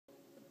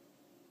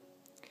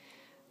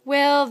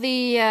Well,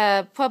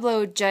 the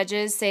Pueblo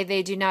judges say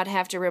they do not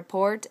have to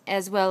report,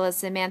 as well as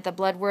Samantha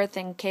Bloodworth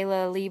and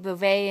Kayla Lee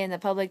Bouvet in the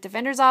Public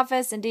Defender's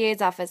Office and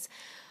DA's office.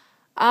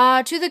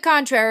 To the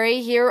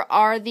contrary, here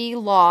are the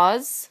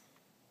laws.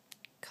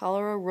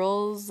 Colorado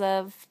Rules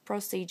of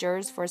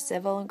Procedures for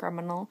Civil and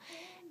Criminal.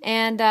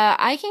 And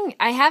I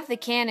have the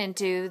canon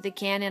too. The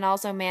canon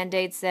also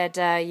mandates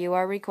that you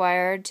are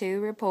required to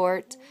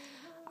report.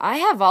 I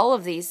have all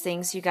of these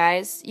things, you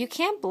guys. You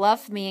can't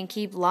bluff me and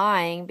keep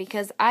lying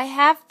because I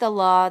have the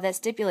law that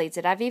stipulates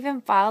it. I've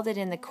even filed it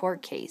in the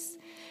court case.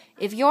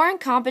 If you're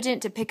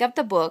incompetent to pick up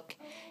the book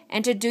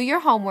and to do your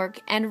homework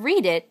and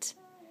read it,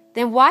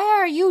 then why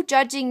are you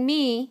judging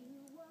me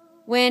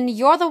when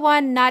you're the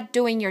one not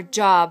doing your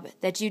job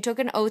that you took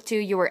an oath to,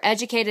 you were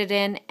educated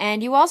in,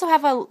 and you also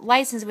have a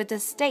license with the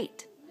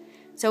state?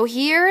 So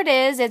here it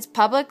is. It's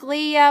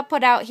publicly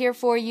put out here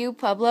for you,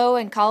 Pueblo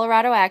and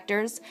Colorado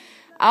actors.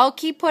 I'll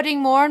keep putting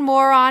more and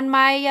more on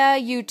my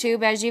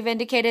YouTube, as you've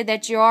indicated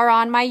that you are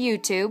on my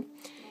YouTube.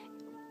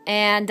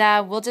 And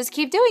we'll just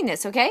keep doing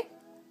this, okay?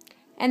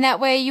 And that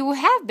way you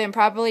have been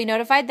properly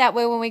notified. That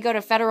way when we go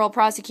to federal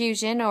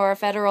prosecution or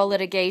federal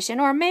litigation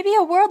or maybe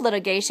a world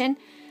litigation,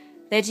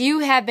 that you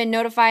have been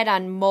notified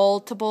on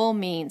multiple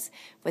means.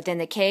 Within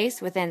the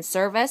case, within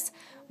service,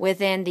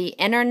 within the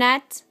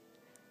internet,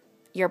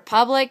 your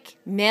public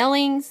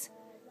mailings,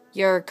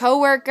 your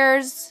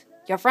coworkers,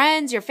 your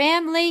friends, your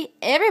family,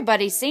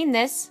 everybody's seen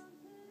this.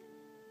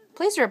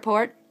 Please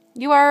report.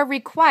 You are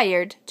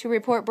required to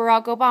report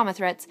Barack Obama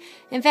threats.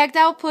 In fact,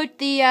 I'll put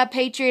the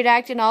Patriot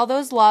Act and all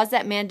those laws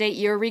that mandate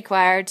you're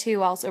required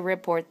to also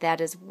report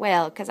that as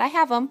well, because I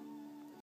have them.